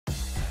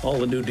All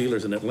the new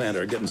dealers in Atlanta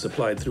are getting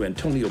supplied through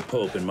Antonio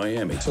Pope in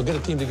Miami. So get a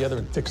team together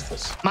and fix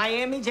this.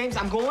 Miami, James,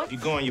 I'm going. If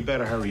you're going, you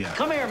better hurry up.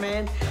 Come here,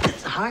 man.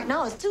 Hart?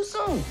 No, it's too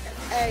soon.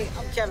 Hey,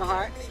 I'm Kevin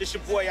Hart. This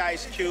your boy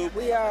Ice Cube.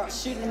 We are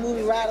shooting the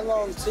movie Ride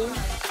Along 2.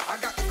 I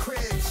got the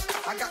cribs,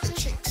 I got the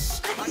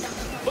chicks, I got the...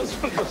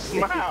 What's with the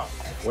smile?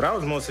 What I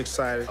was most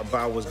excited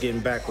about was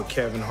getting back with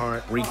Kevin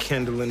Hart,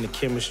 rekindling the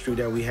chemistry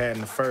that we had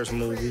in the first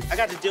movie. I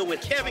got to deal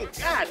with Kevin.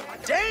 God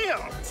damn!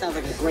 Sounds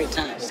like a great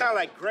time. Sound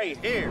like gray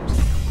hairs.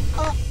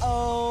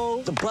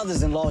 Uh-oh. The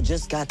brothers-in-law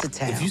just got to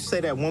town. If you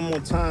say that one more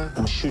time, I'm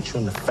gonna shoot you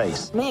in the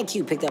face. Man,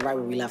 Q picked up right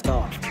where we left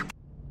off.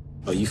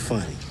 Oh, you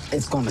funny.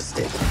 It's gonna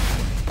stick.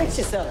 Fix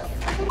yourself.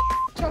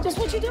 Just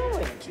what you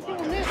doing?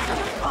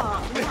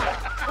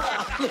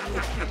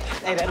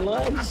 Hey, that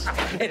lunch?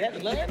 Hey,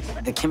 that lunch?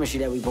 The chemistry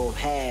that we both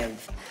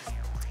have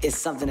is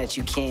something that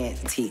you can't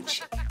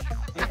teach.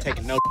 I'm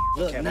taking no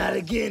Look, Kevin. not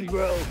again,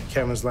 bro.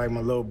 Kevin's like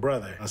my little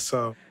brother,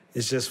 so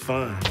it's just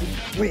fun.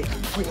 Rick,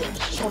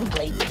 shorty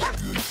blade.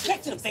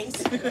 Get to the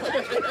face.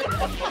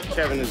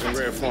 Kevin is in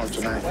rare form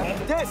tonight.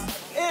 This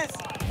is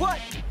what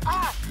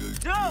I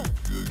do.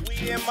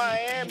 We in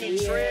Miami,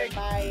 We Trick. in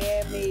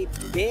Miami,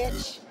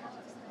 bitch.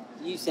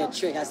 You said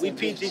trick, I We said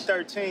bitch.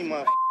 PG-13,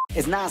 mother.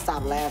 It's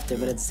non-stop laughter,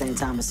 but at the same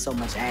time, it's so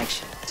much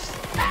action.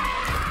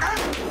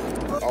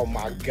 Oh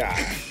my God.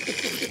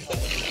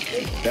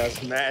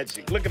 That's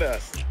magic. Look at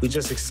us. We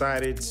just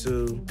excited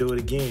to do it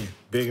again,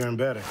 bigger and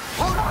better.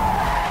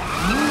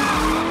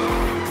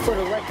 For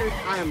the record,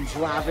 I am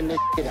driving the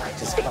shit out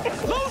this car.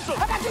 Loser!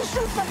 I got you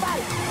shoot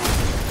somebody!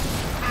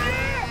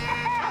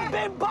 I'm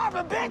Ben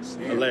Barber, bitch!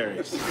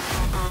 Hilarious.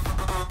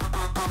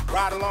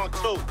 Ride Along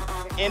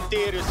 2 in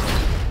theaters